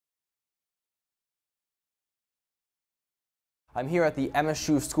I'm here at the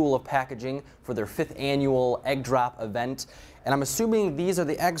MSU School of Packaging for their 5th annual egg drop event, and I'm assuming these are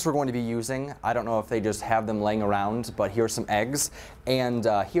the eggs we're going to be using. I don't know if they just have them laying around, but here's some eggs, and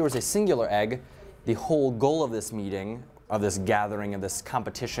here is a singular egg. The whole goal of this meeting, of this gathering, of this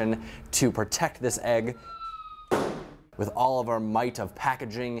competition, to protect this egg with all of our might of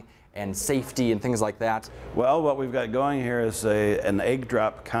packaging and safety and things like that. Well, what we've got going here is an egg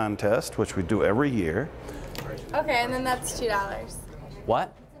drop contest, which we do every year. Okay, and then that's $2.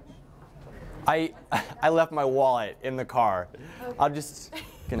 What? I left my wallet in the car. Okay. I'm just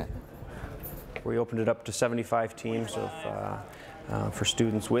gonna. We opened it up to 75 teams for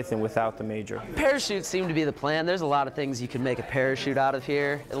students with and without the major. Parachutes seem to be the plan. There's a lot of things you can make a parachute out of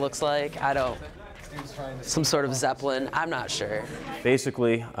here, it looks like. Some sort of Zeppelin, I'm not sure.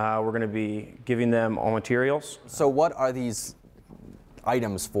 Basically, we're going to be giving them all materials. So what are these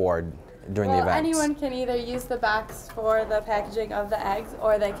items for during the event? Anyone can either use the box for the packaging of the eggs,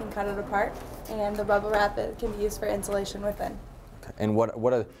 or they can cut it apart, and the bubble wrap can be used for insulation within. Okay. And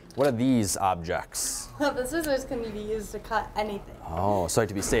what are these objects? Well, the scissors can be used to cut anything. Oh, so I have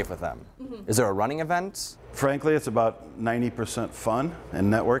to be safe with them. Is there a running event? Frankly, it's about 90% fun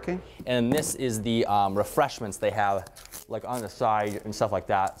and networking. And this is the refreshments they have, like on the side and stuff like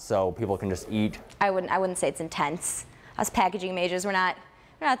that, so people can just eat. I wouldn't say it's intense. Us packaging majors, we're not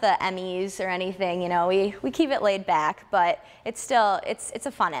the Emmys or anything, you know. We keep it laid back, but it's still it's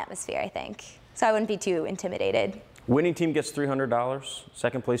a fun atmosphere, I think. So I wouldn't be too intimidated. Winning team gets $300.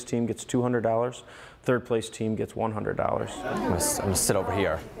 Second place team gets $200. Third place team gets $100. I'm gonna sit over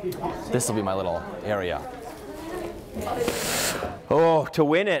here. This will be my little area. Oh, to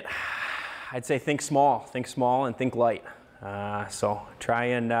win it, I'd say think small and think light. So try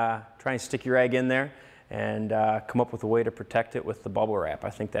and stick your egg in there and come up with a way to protect it with the bubble wrap. I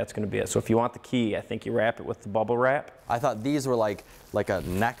think that's going to be it. So if you want the key, I think you wrap it with the bubble wrap. I thought these were like a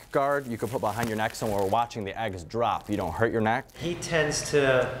neck guard you could put behind your neck so when we're watching the eggs drop, you don't hurt your neck. He tends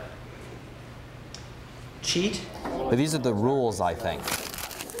to cheat. But these are the rules, I think.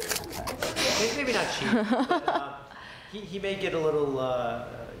 Okay. Maybe not cheat. But, he may get a little.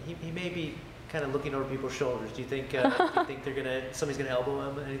 He may be kind of looking over people's shoulders. Do you think somebody's gonna elbow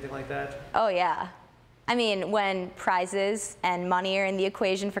him, anything like that? Oh yeah. I mean, when prizes and money are in the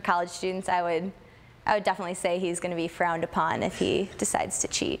equation for college students, I would definitely say he's going to be frowned upon if he decides to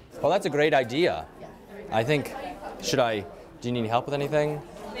cheat. Well, that's a great idea. I think, do you need help with anything?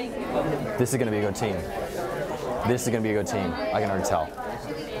 This is going to be a good team. This is going to be a good team. I can already tell.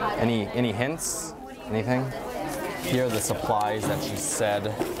 Any hints? Anything? Here are the supplies that she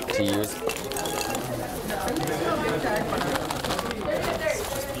said to use.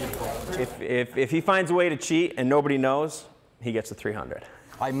 If he finds a way to cheat and nobody knows, he gets the 300.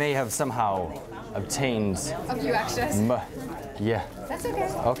 I may have somehow obtained A few extras. Yeah. That's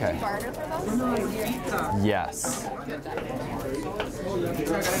okay. Okay. Can you barter for those? Yes.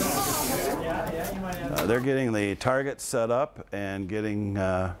 They're getting the target set up and getting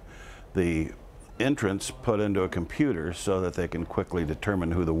the entrance put into a computer so that they can quickly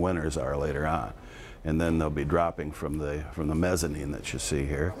determine who the winners are later on. And then they'll be dropping from the mezzanine that you see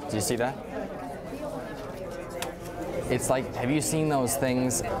here. Do you see that? It's like, have you seen those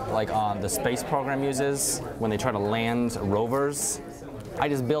things like on the space program uses when they try to land rovers? I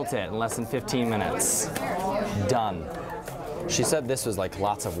just built it in less than 15 minutes. Done. She said this was like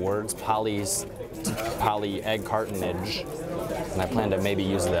lots of words, poly egg cartonage, and I plan to maybe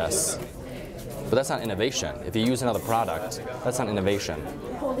use this. But that's not innovation. If you use another product, that's not innovation.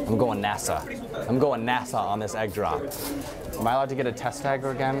 I'm going NASA. I'm going NASA on this egg drop. Am I allowed to get a test egg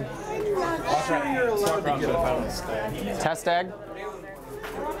again? Test egg?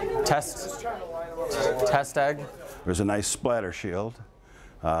 Test egg? There's a nice splatter shield.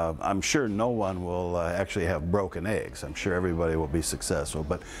 I'm sure no one will actually have broken eggs. I'm sure everybody will be successful,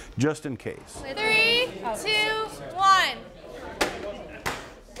 but just in case. 3, 2, 1.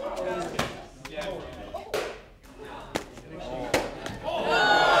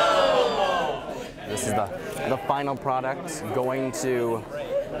 This is the final product going to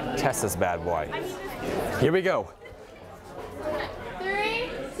test this bad boy. Here we go. 3,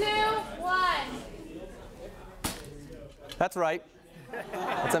 2, 1. That's right.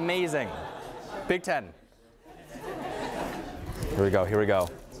 That's amazing. Big 10. Here we go, here we go.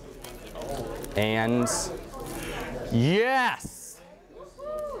 And yes!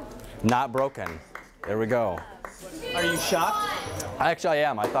 Not broken. There we go. Are you shocked? Actually, I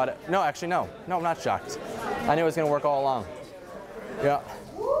am. I thought it. No, actually, no. No, I'm not shocked. I knew it was going to work all along. Yeah.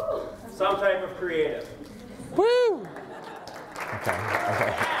 Some type of creative. Woo! Okay,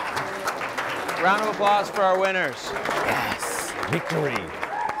 okay. Round of applause for our winners. Yes. Victory!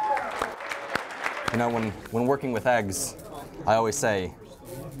 You know, when working with eggs, I always say,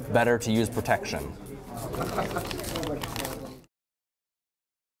 better to use protection.